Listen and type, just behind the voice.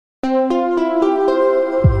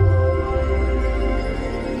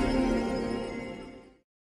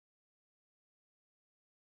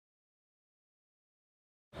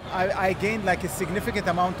I gained like a significant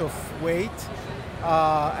amount of weight,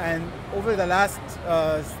 and over the last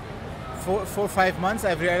 4 or 5 months,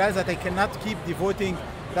 I've realized that I cannot keep devoting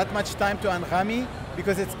that much time to Anghami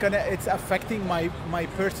because it's affecting my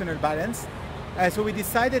personal balance. So we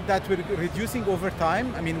decided that we're reducing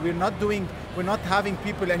overtime. I mean, we're not having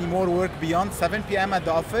people anymore work beyond 7 p.m. at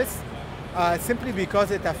the office, simply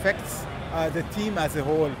because it affects the team as a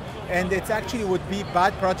whole. And it actually would be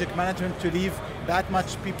bad project management to leave that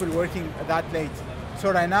much people working that late.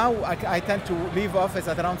 So right now, I tend to leave office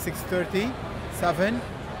at around 6:30, 7,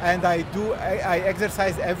 and I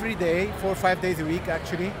exercise every day, 4 or 5 days a week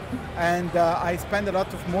actually, and I spend a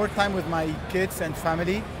lot of more time with my kids and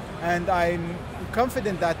family, and I'm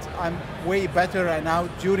confident that I'm way better right now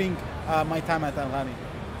during my time at Anghami.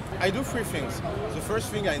 I do 3 things. The first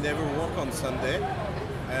thing, I never work on Sunday,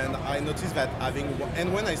 and I noticed that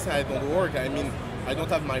and when I say I don't work, I mean I don't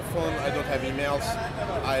have my phone, I don't have emails,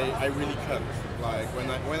 I really cut. Like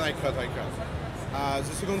when I cut, I cut.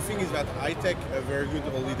 The second thing is that I take a very good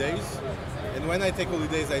holidays, and when I take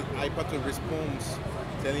holidays, I put a response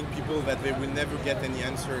telling people that they will never get any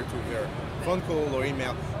answer to their phone call or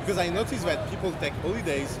email, because I notice that people take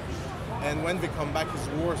holidays, and when they come back it's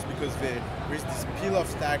worse because there is this pile of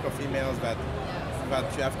stack of emails that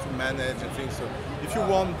you have to manage and things. So if you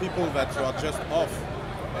want people that you are just off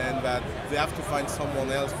and that they have to find someone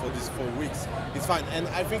else for these 4 weeks, it's fine. And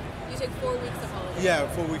I think you take 4 weeks of holiday. Yeah,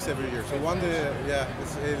 4 weeks every year. So one day, yeah,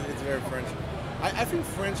 it's very French. I think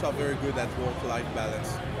French are very good at work-life balance,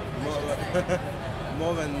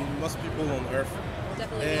 more than most people on earth.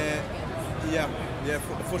 Definitely. Yeah,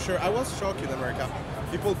 for sure. I was shocked in America.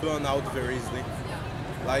 People burn out very easily.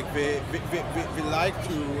 Like they like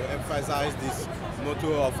to emphasize this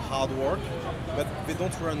motto of hard work, but they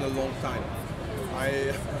don't run a long time.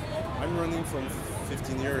 I'm running from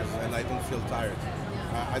 15 years and I don't feel tired.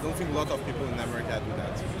 I don't think a lot of people in America do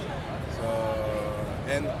that. So,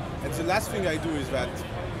 and the last thing I do is that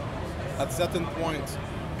at certain point,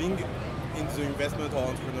 being in the investment or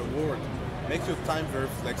entrepreneur world makes your time very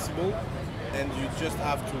flexible, and you just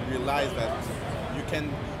have to realize that you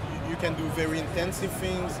can do very intensive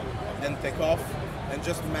things and take off, and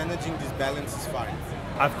just managing this balance is fine.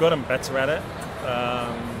 I've gotten better at it.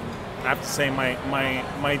 I have to say my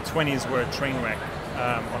 20s were a train wreck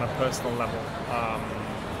on a personal level.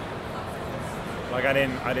 Like I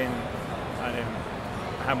didn't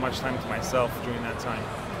have much time to myself during that time,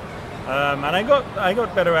 and I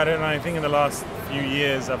got better at it, and I think in the last few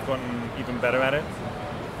years I've gotten even better at it.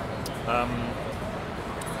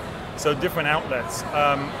 So different outlets.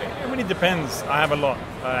 It really depends. I have a lot.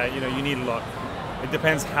 You need a lot. It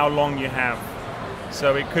depends how long you have.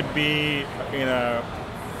 So it could be,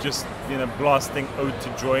 just blasting Ode to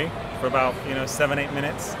Joy for about 7-8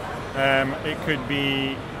 minutes. It could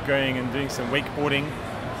be going and doing some wakeboarding.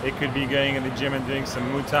 It could be going in the gym and doing some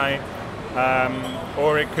Muay Thai.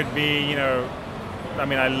 Or it could be,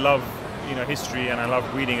 I love history, and I love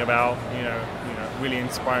reading about really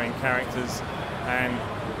inspiring characters, and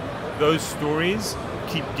those stories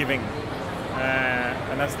keep giving,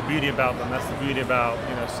 and that's the beauty about them. That's the beauty about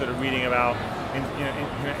sort of reading about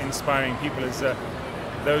inspiring people, is that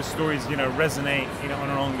those stories resonate on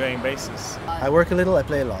an ongoing basis. I work a little, I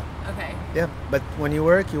play a lot. Okay. Yeah, but when you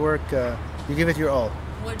work, you give it your all.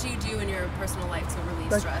 What do you do in your personal life to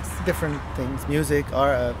relieve Like stress? different things, music,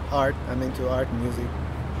 art. I'm into art and music.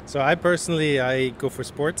 So I personally go for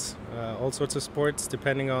sports, all sorts of sports,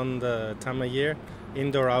 depending on the time of year,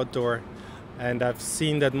 indoor, outdoor. And I've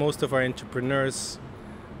seen that most of our entrepreneurs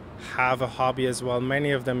have a hobby as well,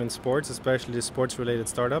 many of them in sports, especially the sports-related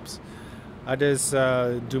startups. Others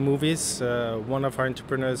do movies. One of our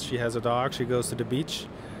entrepreneurs, she has a dog, she goes to the beach,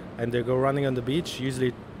 and they go running on the beach,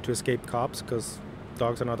 usually to escape cops, because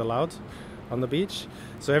dogs are not allowed on the beach.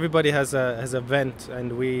 So everybody has a vent,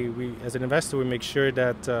 and we as an investor, we make sure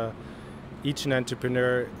that each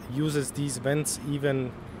entrepreneur uses these vents,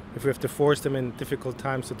 even if we have to force them in difficult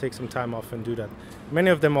times to take some time off and do that. Many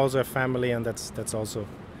of them also have family, and that's also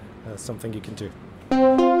something you can do.